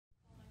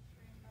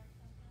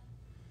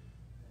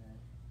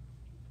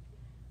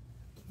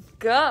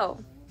go.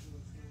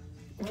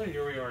 Well,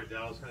 here we are at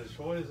Dallas Hunter's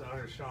Toys.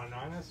 I'm Sean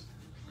Ninus.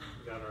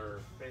 We got our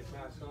face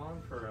masks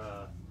on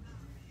for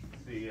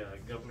the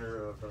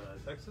governor of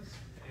Texas.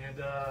 And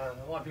a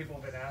lot of people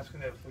have been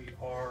asking if we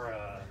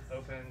are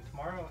open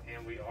tomorrow,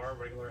 and we are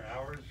regular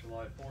hours,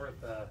 July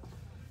 4th,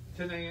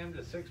 10 a.m.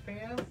 to 6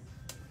 p.m.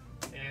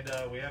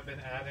 And we have been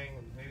adding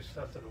new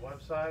stuff to the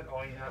website.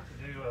 All you have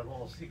to do, a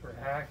little secret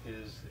hack,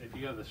 is if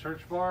you go to the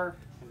search bar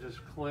and just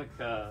click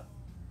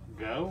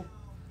go.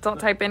 Don't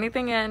type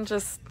anything in,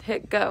 just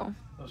hit go.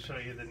 It'll show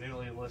you the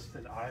newly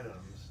listed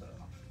items. So.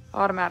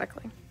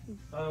 Automatically.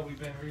 We've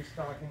been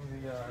restocking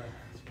the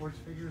sports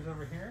figures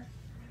over here.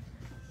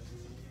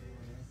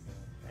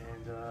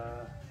 And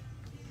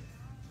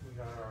we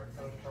got our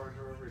phone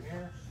charger over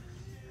here.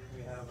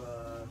 We have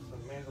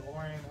some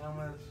Mandalorian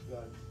helmets. We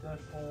got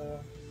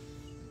Deadpool,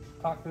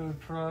 Taco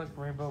Truck,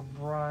 Rainbow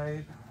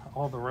Bright.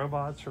 All the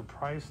robots are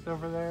priced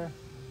over there.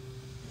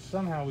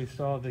 Somehow we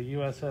saw the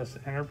USS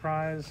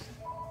Enterprise.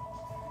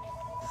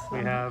 We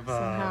have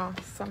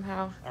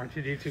somehow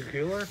R2-D2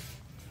 cooler.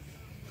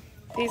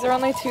 These are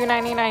only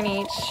 $2.99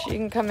 each. You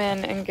can come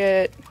in and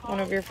get one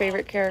of your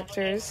favorite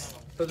characters.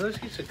 So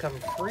those used to come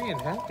free in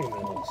Happy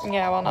Meals.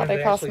 Yeah, well now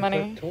they cost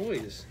money. Put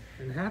toys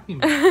in Happy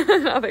Meals.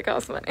 Now they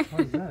cost money.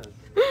 What is that?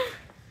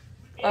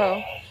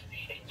 Oh.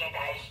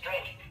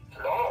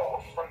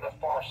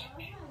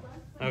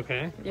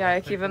 Okay. Yeah,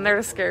 I keep them there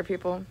to scare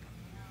people.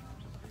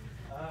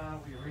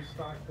 We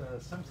restocked the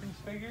Simpsons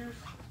figures.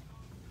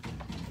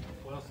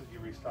 What else did you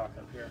restock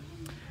up here?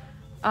 Did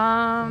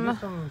you get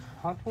some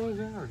Hot Toys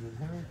in, or did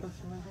Henry put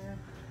some in here?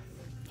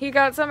 He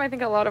got some. I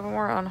think a lot of them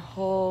were on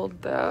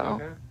hold, though.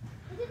 Okay.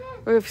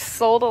 We've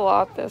sold a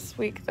lot this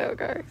week, though,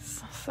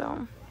 guys.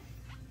 So.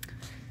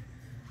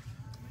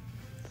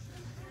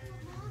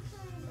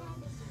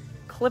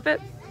 Clip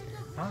it.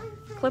 Huh?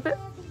 Clip it.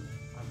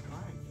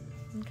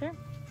 I'm trying. Okay.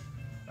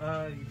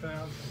 You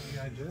found some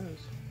G.I. Joes.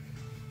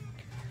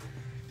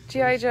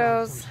 G.I.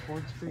 Joes.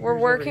 We're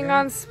working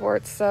on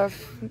sports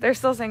stuff. They're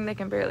still saying they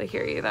can barely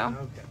hear you, though.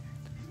 Okay.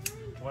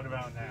 What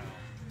about now?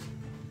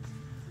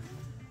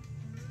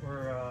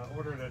 We're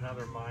ordered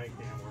another mic,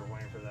 and we're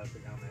waiting for that to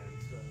come in.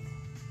 So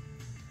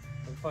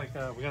looks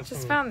like we got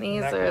Just some found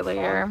these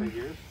earlier.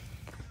 Figures.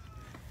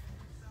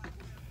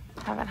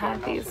 Haven't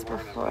had these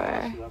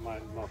before. So that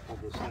might muffle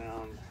the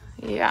sound.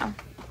 Yeah.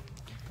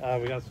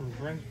 We got some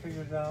Grinch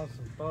figures out,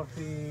 some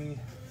Buffy.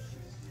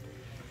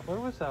 Where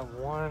was that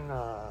one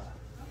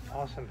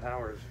Austin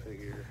Powers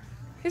figure?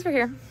 These were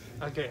here.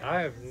 Okay, I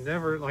have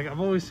never, like,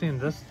 I've always seen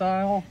this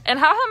style. And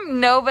how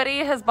come nobody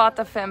has bought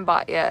the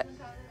Fembot yet?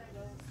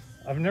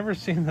 I've never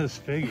seen this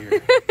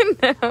figure.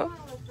 No.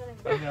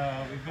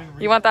 And, we've been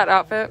You want that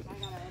outfit?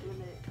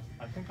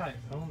 I think I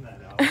own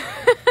that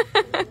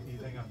outfit. You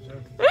think I'm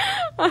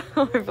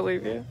joking? I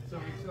believe you. So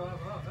we still have,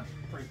 oh, that's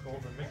pretty cool.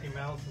 The Mickey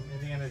Mouse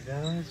and Indiana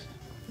Jones.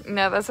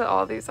 No, that's what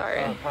all these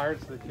are.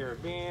 Pirates of the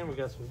Caribbean. We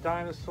got some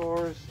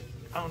dinosaurs.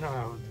 I don't know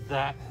how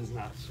that has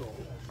not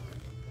sold.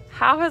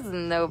 How has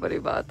nobody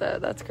bought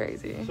that? That's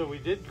crazy. So we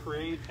did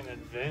create an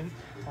event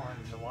on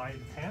July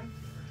 10th.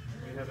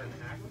 We have an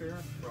actor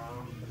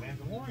from The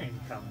Mandalorian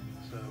coming.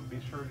 So be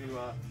sure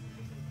to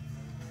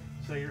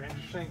say you're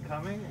interested in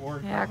coming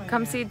or Yeah,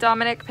 come see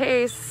Dominic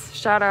Pace.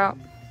 Shout out.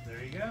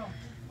 There you go.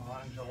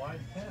 On July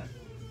 10th.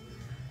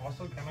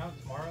 Also come out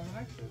tomorrow and the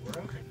next day.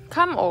 We're open.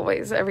 Come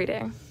always, every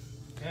day.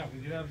 Yeah,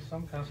 we do have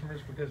some customers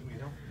because we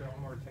don't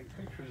film or take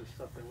pictures of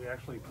stuff that we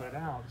actually put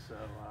out. So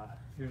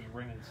here's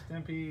Ren and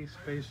Stimpy,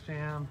 Space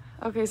Jam.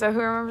 Okay, so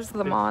who remembers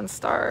the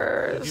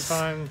Monstars? Did you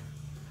find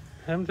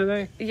him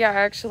today? Yeah, I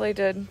actually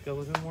did.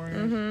 Skeleton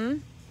Warriors?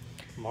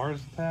 Mm-hmm.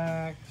 Mars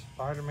Attack,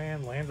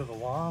 Spider-Man, Land of the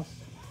Lost.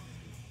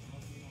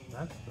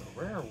 That's the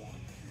rare one.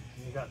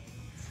 And you got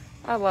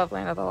I love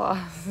Land of the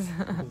Lost.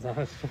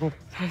 dinosaur.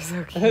 They're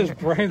so cute. His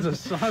brain's the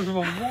size of a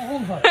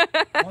walnut.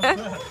 What's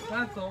that?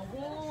 That's a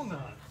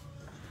walnut.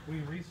 We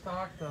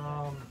restocked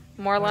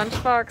More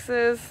lunch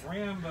boxes.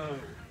 Rambo,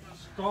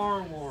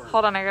 Star Wars.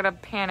 Hold on, I gotta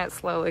pan it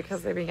slowly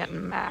because they be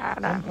getting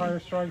mad at me. Empire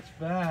Strikes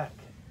Back,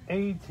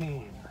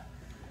 A-Team,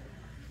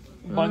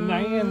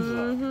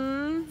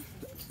 Bonanza,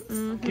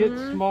 Get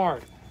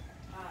Smart,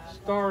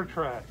 Star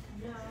Trek.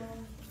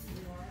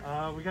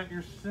 We got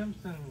your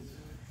Simpsons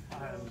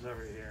items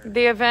over here.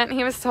 The event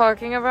he was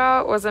talking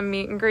about was a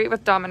meet and greet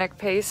with Dominic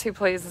Pace, who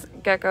plays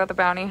Gecko the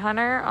Bounty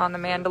Hunter on The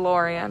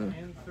Mandalorian.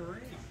 And 3.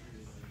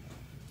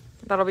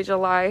 That'll be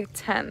July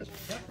 10th.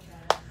 Yep.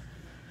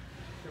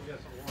 We got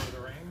some Lord of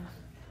the Rings.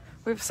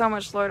 We have so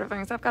much Lord of the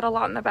Rings. I've got a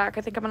lot in the back.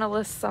 I think I'm going to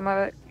list some of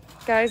it.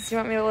 Guys, do you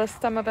want me to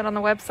list some of it on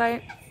the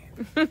website?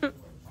 Okay,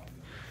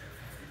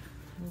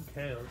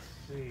 let's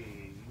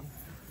see.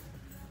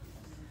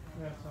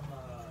 We have some,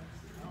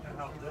 I don't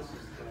know how this is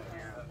doing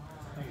here. I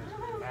think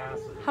it's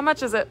massive. How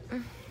much is it?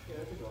 That's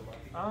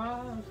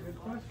a good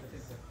question.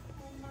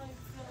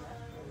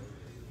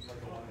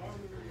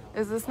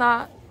 Is this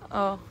not?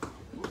 Oh,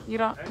 you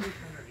don't. Maybe it's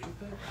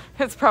underneath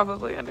it? It's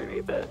probably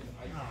underneath it.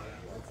 Oh,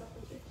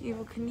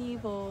 Evil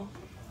Knievel.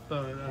 We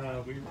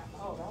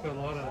got a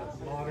lot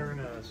of modern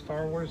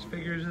Star Wars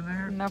figures in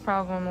there. No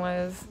problem,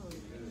 Liz.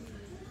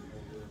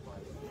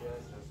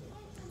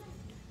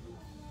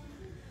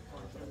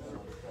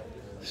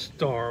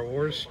 Star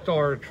Wars,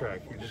 Star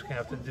Trek. You're just gonna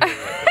have to deal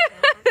with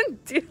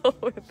it. Deal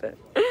with it.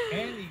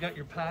 And you got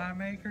your pie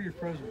maker, your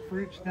frozen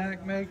fruit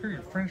snack maker,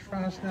 your French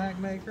fry snack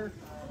maker.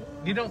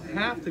 You don't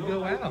have to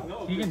go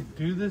out. You can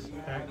do this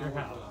at your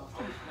house.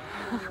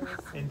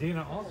 And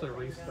Dina also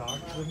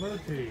restocked the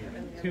Motu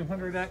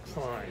 200X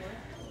line.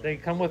 They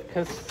come with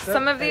cassette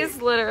Some of tape.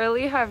 these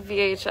literally have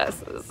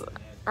VHSs.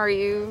 Are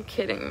you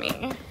kidding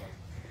me?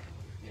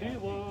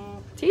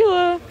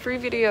 Tila, free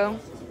video.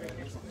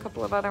 A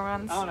couple of other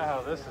ones. I don't know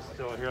how this is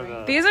still here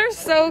though. These are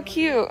so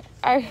cute.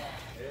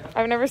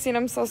 I've never seen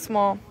them so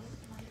small.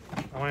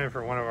 I'm waiting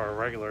for one of our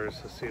regulars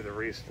to see the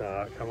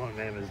restock. I won't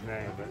name his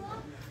name,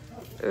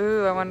 but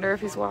Ooh, I wonder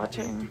if he's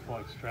watching.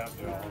 like strap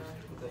jaws.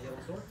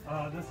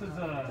 This is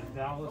a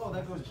Dallas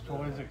Vintage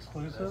Toys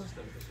exclusive.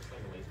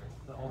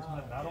 The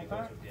Ultimate Battle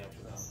Pack.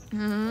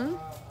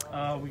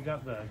 We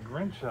got the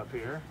Grinch up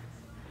here.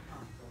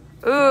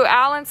 Ooh,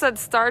 Alan said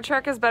Star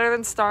Trek is better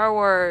than Star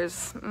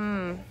Wars.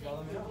 Don't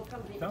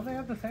they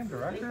have the same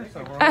director?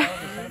 So we're all on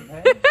the same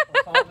page?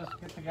 Let's all just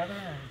get together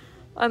and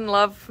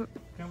Unlove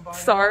combine.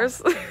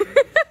 stars. We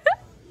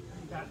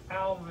got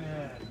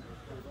Alvin,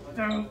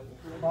 Dope,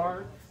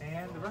 Bart,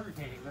 and the Burger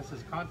King. This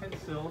is content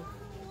sealed.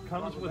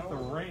 Comes with the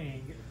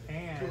ring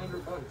and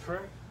the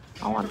trick.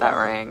 I want that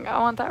ring. I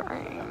want that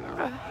ring.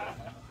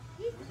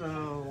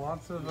 So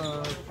lots of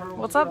turtle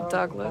What's up, stuff,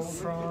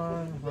 Douglas?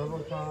 Voltron,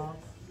 Robocop.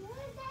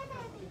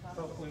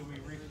 Hopefully we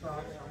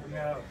restock. We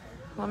have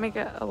Let me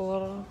get a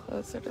little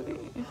closer to the...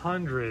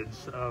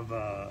 hundreds of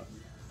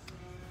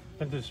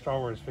vintage Star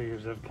Wars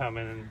figures that have come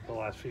in the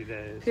last few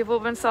days. People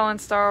have been selling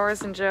Star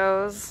Wars and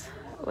Joe's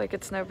like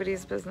it's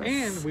nobody's business.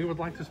 And we would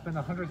like to spend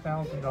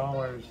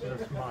 $100,000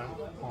 this month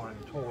on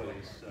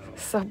toys.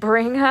 So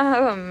bring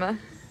them.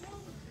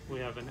 We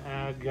have an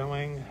ad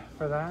going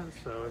for that.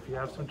 So if you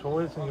have some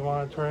toys and you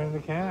want to turn into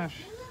cash,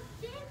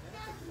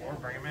 or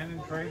bring them in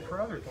and trade for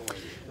other toys.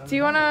 Do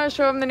you want to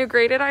show them the new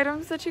graded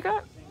items that you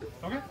got?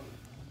 Okay.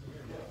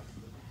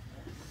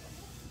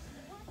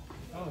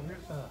 Oh,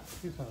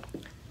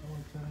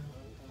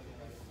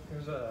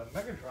 there's a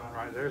Megatron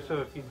right there. So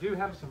if you do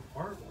have some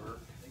artwork,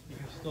 you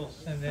can still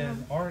send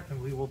in art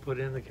and we will put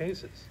in the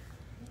cases.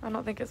 I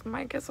don't think his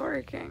mic is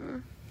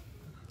working.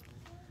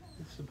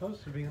 It's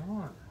supposed to be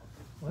on.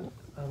 What?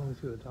 I want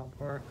to see the top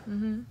part.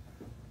 Mm-hmm.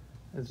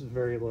 It's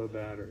very low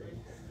battery.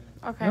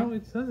 Okay. No,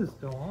 it says it's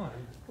still on.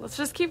 Let's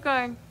just keep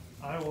going.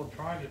 I will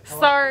try to talk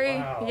Sorry.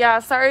 loud. Yeah,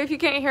 sorry if you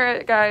can't hear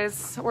it,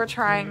 guys. We're We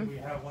trying.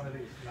 have one of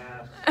these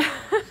masks.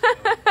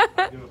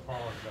 I do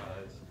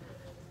apologize.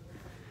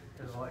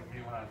 It's like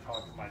me when I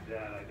talk to my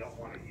dad. I don't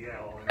want to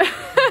yell. And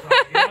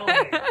he's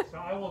yelling. So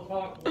I will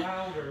talk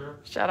louder.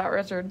 Shout out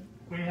Richard.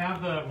 We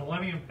have the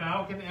Millennium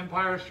Falcon,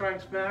 Empire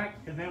Strikes Back,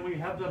 and then we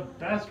have the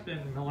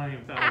Bespin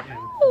Millennium Falcon,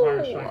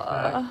 Empire Strikes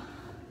Back.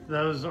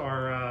 Those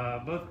are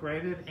both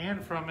graded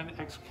and from an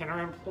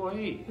ex-Kenner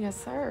employee. Yes,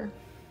 sir.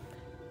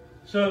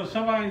 So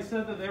somebody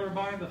said that they were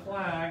buying the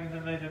flag, and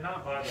then they did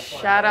not buy the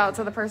flag. Shout out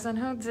to the person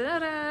who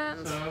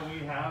didn't. So we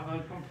have a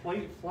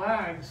complete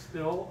flag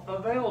still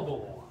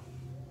available.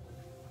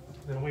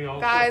 Then we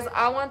also, Guys,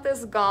 I want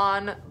this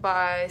gone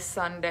by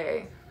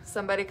Sunday.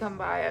 Somebody come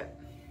buy it.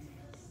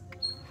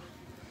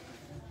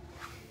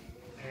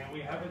 and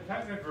we have a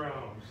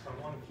Technodrome.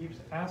 Someone keeps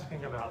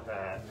asking about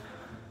that.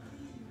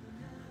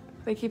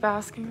 They keep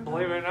asking.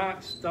 Believe it or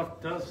not,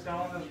 stuff does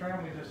sell in this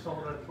room. We just sold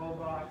a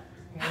 12-box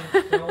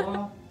hand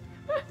Stella.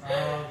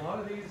 A lot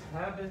of these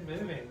have been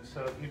moving,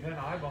 so if you've been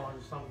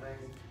eyeballing something,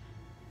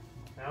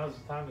 now is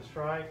the time to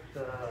strike.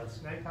 The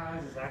Snake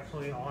Eyes is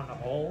actually on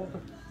hold.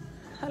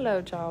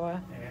 Hello, Jawa.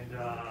 And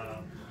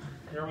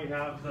here we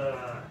have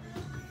the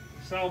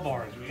cell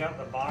bars. We got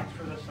the box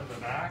for this in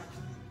the back.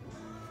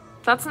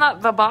 That's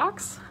not the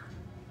box?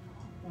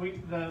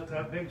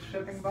 That big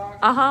shipping box.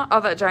 Uh-huh. Oh,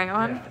 that giant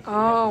one? Yeah,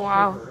 Oh,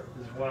 wow.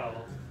 as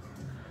well.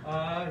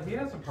 He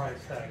has a price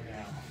tag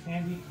now,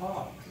 and he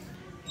talks.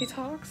 He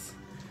talks?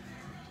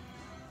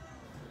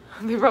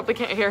 They probably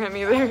can't hear him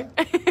either.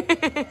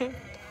 I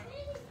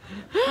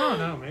don't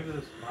know, maybe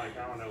this mic,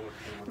 I don't know what's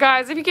going on.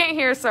 Guys, if you can't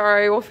hear,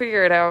 sorry, we'll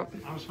figure it out.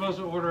 I'm supposed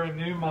to order a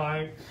new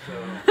mic,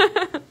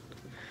 so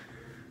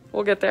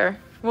We'll get there.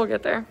 We'll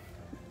get there.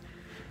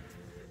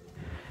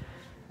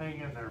 hang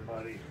in there,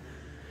 buddy.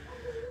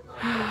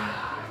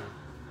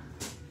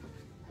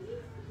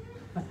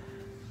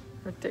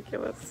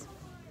 Ridiculous.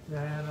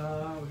 And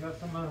we got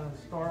some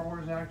Star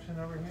Wars action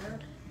over here.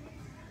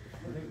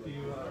 I think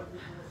you,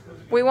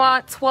 We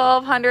want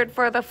 $1,200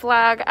 for the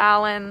flag,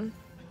 Alan.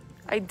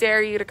 I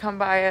dare you to come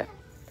buy it.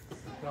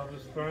 I'll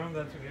just throw them.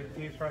 That's a good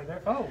piece right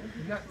there. Oh,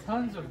 we got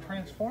tons of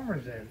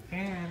Transformers in,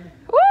 and they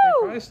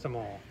Woo! priced them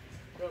all.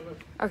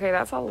 Okay,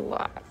 that's a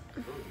lot.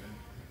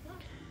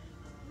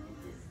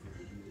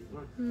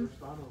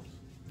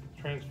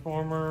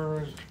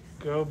 Transformers,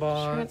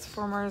 GoBots.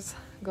 Transformers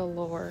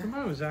galore.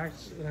 Somebody was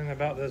asking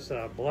about this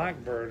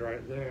Blackbird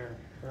right there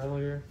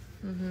earlier.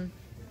 Mm-hmm.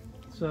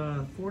 It's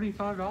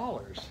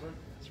 $45.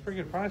 It's a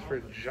pretty good price for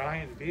a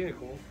giant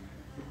vehicle.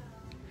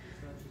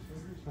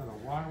 Got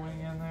a Y-wing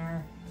in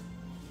there.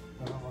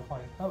 Doesn't look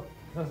like. Oh, it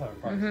does have a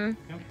price.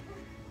 Mm-hmm. Yep.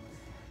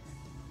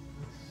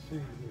 Let's see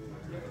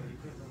here.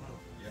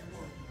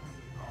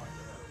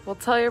 We'll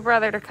tell your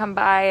brother to come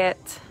buy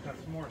it. Got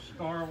some more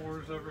Star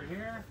Wars over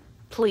here.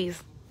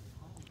 Please.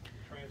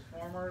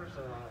 Transformers.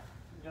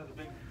 You got the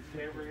big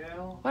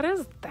Gabrielle. What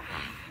is that?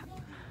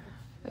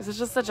 Is it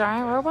just a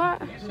giant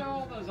robot? You saw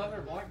all those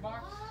other black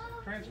box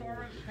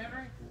Transformers,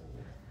 Henry?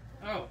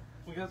 Oh,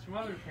 we got some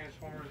other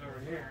Transformers over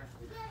here.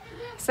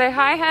 Say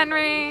hi,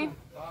 Henry.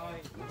 Hi.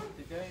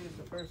 Today is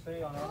the first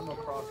day on Animal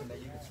Crossing that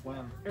you can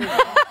swim.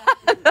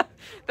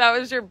 That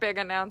was your big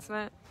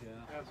announcement. Yeah.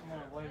 Got some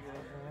more Legos,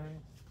 Henry.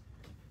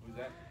 Who's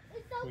that?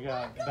 We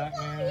got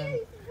Batman,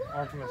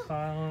 Arkham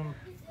Asylum.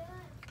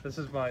 This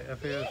is by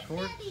FAO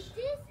Schwartz.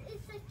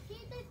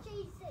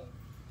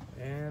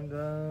 And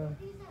a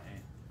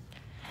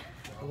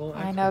little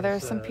I know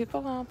there's X-Men some set.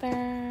 people out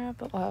there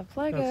that love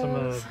Got some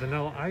Legos.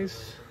 Vanilla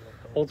Ice,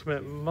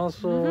 Ultimate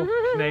Muscle,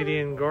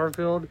 Canadian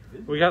Garfield.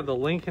 We got the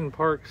Lincoln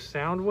Park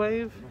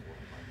Soundwave.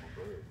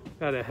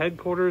 Got a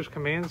headquarters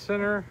command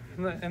center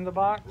in the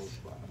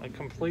box. A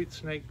complete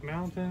Snake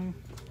Mountain.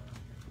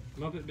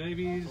 Muppet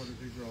Babies.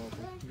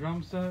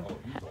 Drum set. You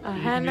can be that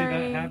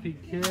Henry. happy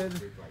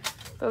kid.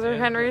 Those are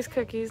Henry's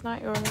cookies,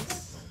 not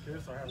yours.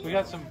 We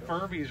got some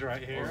Furbies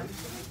right here.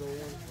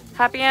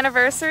 Happy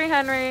anniversary,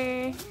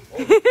 Henry.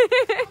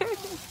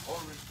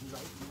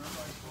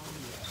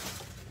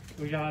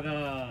 We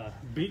got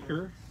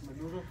Beaker.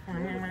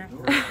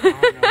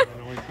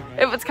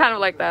 It was kind of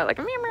like that, like.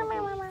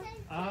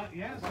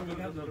 Yeah, so we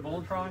got the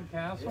Voltron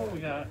Castle. We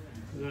got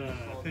the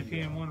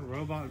 50-in-1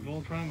 robot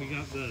Voltron. We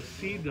got the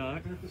Sea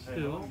Duck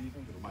still.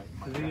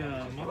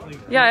 The monthly.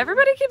 Yeah,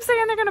 everybody keeps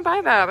saying they're gonna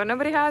buy that, but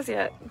nobody has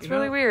yet. It's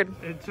really weird.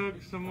 It took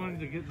someone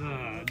to get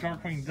the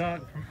Darkwing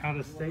Duck from out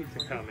of state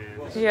to come in.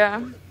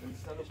 Yeah.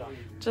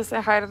 Just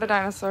say hi to the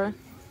dinosaur.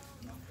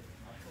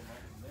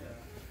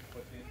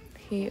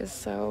 He is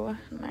so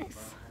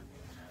nice.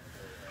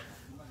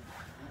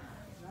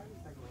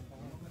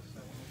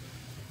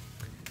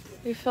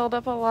 We filled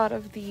up a lot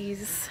of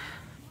these.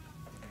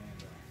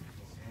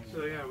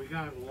 So yeah, we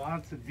got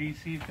lots of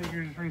DC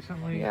figures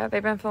recently. Yeah,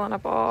 they've been filling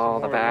up all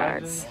the More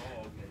bags.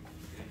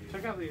 Legends.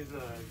 Check out these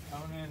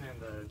Conan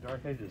and the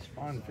Dark Ages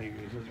Spawn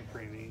figures. Those are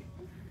pretty neat.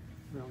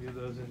 We'll get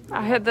those in.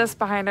 I hid this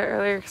behind it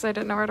earlier because I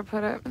didn't know where to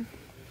put it.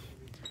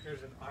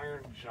 Here's an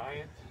Iron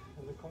Giant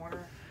in the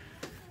corner.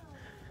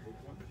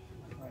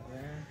 Right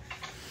there.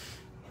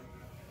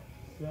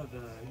 We got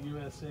the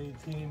USA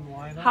team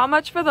lineup. How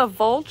much for the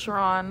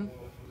Voltron?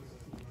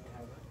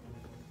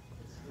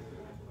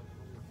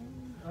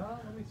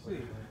 Let me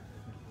see.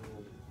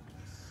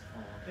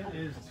 It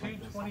is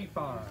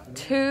 $225.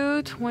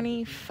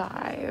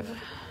 $225.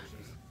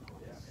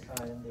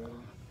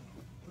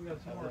 We got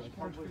some more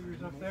sports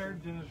figures up there.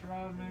 Dennis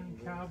Rodman,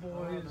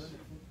 Cowboys.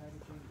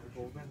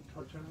 People have been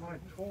touching my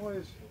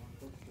toys.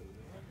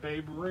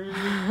 Babe Ruth.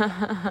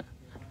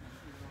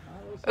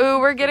 Ooh,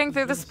 we're getting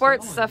through the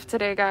sports stuff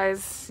today,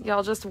 guys.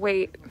 Y'all just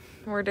wait.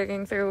 We're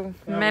digging through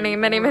many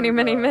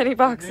New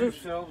boxes.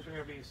 shelves are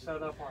going to be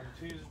set up on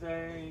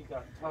Tuesday.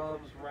 Got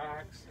tubs,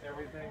 racks,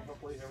 everything.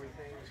 Hopefully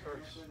everything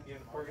starts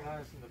getting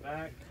organized in the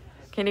back.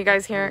 Can you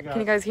guys hear? Can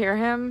you guys hear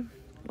him?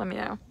 Let me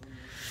know.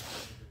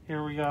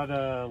 Here we got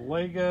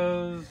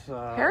Legos.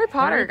 Harry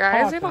Potter,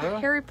 guys. We have Potter. a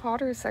Harry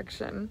Potter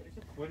section.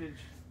 What did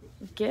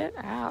Get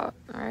out,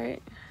 all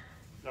right?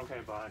 Okay,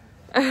 bye.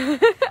 Here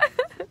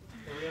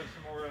we have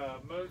some more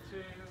Motu.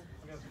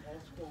 We got some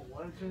old school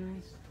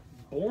Legends.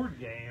 Board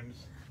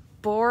games.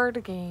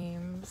 Board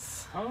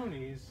games.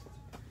 Ponies.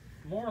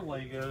 More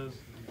Legos.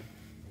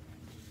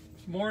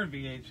 More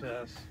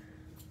VHS.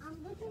 I'm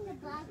looking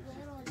at Black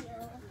Widow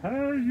here.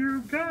 Hey,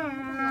 you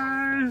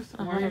guys!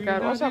 Oh Where my you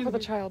God! Watch out heading? for the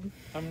child.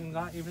 I'm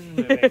not even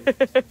moving.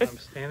 I'm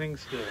standing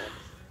still.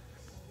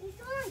 He's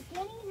not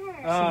getting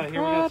her.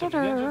 Here we got some Ninja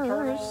Predators.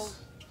 Turtles,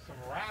 some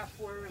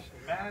Wrestlers,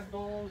 Mad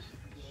Bulls.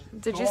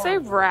 Did you say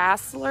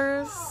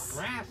wrestlers?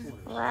 Wrestlers.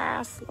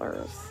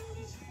 Wrestlers.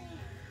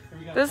 Here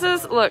we got This some,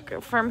 is,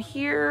 look, from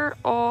here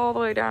all the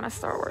way down to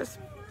Star Wars.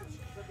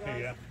 Here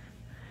you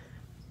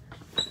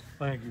go.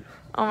 Thank you.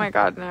 Oh my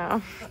God,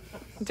 no.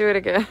 Do it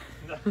again.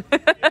 You missed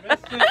it.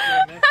 You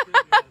missed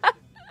it.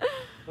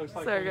 Looks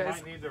like Sorry, we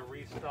guys. might need to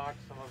restock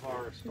some of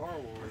our Star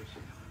Wars.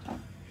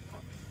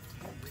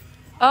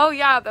 Oh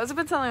yeah, those have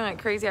been selling like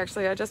crazy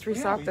actually. I just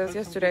restocked those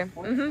yesterday.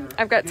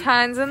 I've got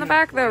tons in the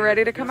back though,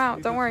 ready to come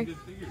out. Don't worry.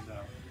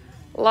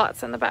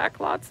 Lots in the back,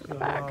 lots in the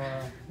back.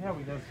 Yeah,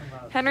 we got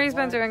some. Henry's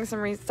been select- doing some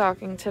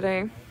restocking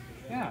today.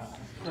 Yeah.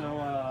 So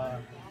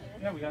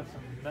yeah, we got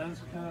some Mezco,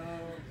 some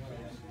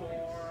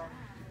Storm.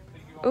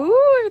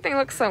 Ooh, everything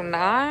looks so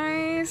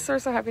nice. We're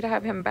so happy to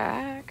have him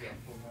back.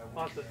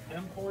 Lots of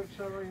imports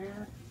over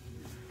here.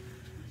 Do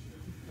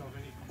you have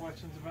any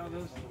questions about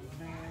this?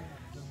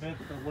 The myth,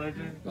 the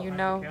legend, You behind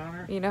know, the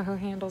counter? you know who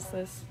handles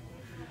this.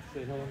 So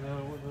he'll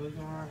know what those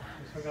are.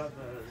 We still got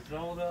the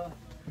Zelda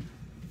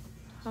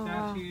Oh,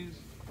 wow. statues.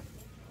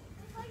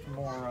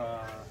 some more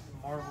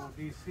Marvel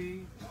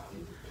DC.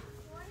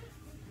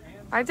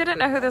 I didn't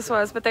know who this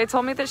was, but they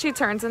told me that she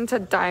turns into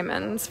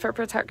diamonds for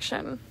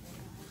protection.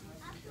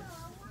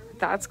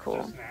 That's cool.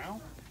 Just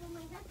now?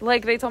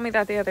 Like, they told me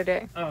that the other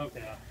day. Oh,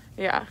 okay.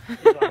 Yeah.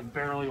 I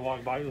barely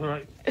walked by.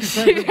 Right.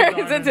 She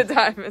turns into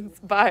diamonds.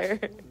 Buy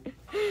her.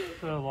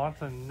 So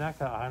lots of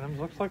NECA items.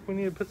 Looks like we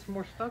need to put some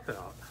more stuff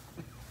out.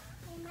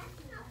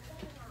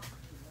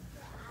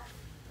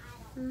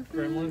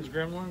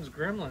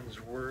 Gremlins.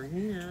 We're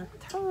here.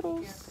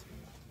 Turtles.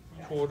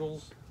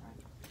 Turtles.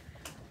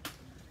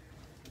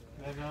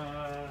 And,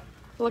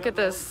 Look at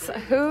this.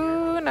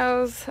 Who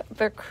knows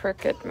the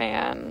Crooked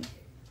Man?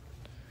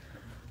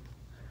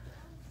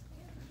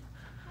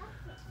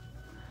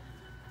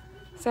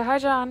 Say hi,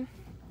 John.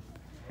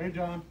 hey,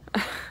 John.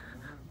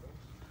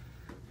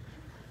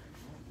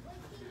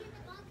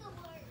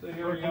 So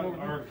here we got an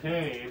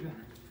arcade,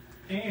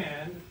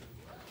 and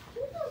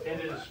it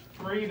is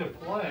free to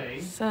play,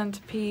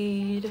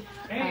 Centipede.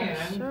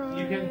 and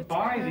you can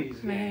buy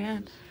these Man.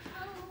 games.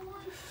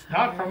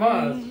 Not from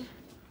us.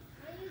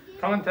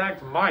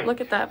 Contact Mike.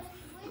 Look at that.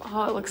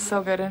 Oh, it looks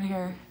so good in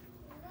here.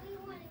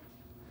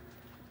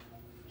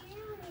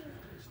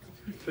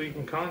 So you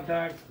can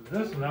contact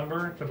this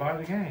number to buy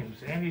the games.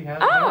 Andy has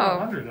Oh. about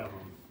 100 of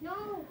them.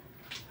 No.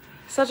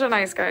 Such a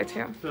nice guy,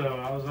 too. So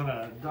I was on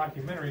a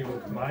documentary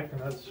with Mike, and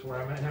that's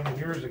where I met him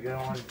years ago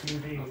on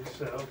TV.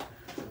 So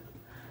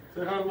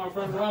Say hi to my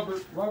friend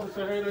Robert. Robert,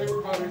 say hey to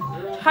everybody.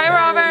 Hi,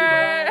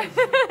 Robert.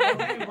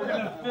 we're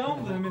gonna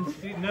film them and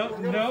see. No.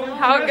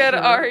 How good pressure.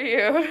 are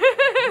you?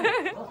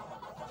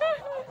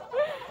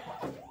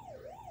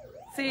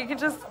 So you can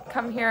just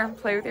come here and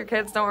play with your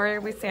kids. Don't worry,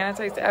 we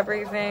sanitize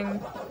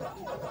everything.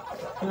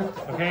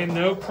 Okay,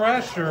 no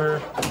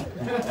pressure.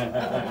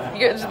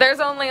 There's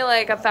only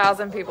like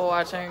 1,000 people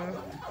watching.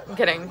 I'm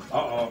kidding.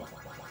 Uh-oh.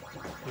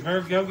 You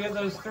better go get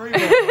those 3.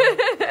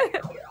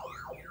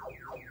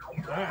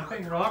 I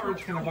think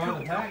Robert's gonna buy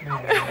the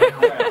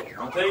Pac-Man.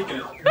 I'm taking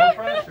it. No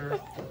pressure.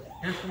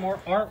 Here's some more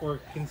artwork you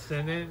can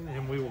send in,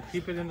 and we will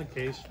keep it in the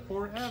case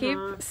forever.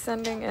 Keep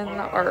sending in the We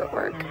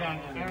artwork.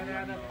 got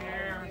that up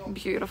here.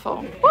 Beautiful.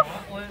 Woof.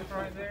 Gauntlet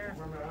right there.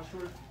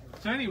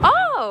 So anyway,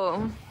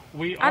 Oh,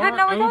 we I are didn't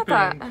know we got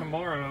open that.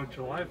 tomorrow,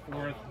 July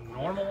 4th,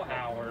 normal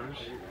hours.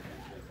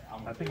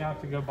 I think I have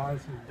to go buy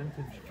some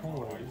vintage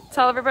toys.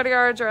 tell everybody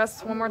our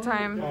address one more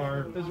time.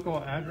 Our physical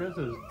address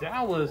is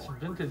Dallas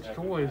Vintage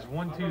Toys,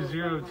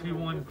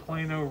 12021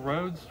 Plano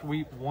Road,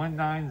 Suite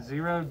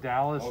 190,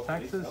 Dallas,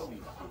 Texas,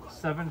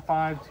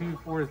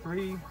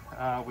 75243.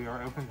 We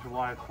are open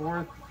July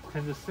 4th,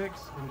 10 to 6,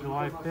 and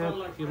July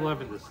 5th,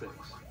 11 to 6.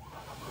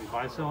 We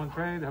buy, sell, and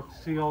trade. Hope to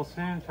see you all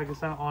soon. Check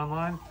us out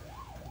online,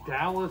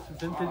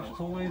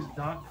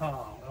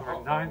 DallasVintageToys.com.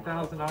 Over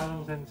 9,000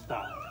 items in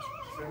stock.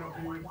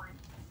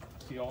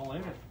 See you all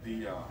later.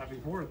 Happy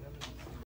 4th.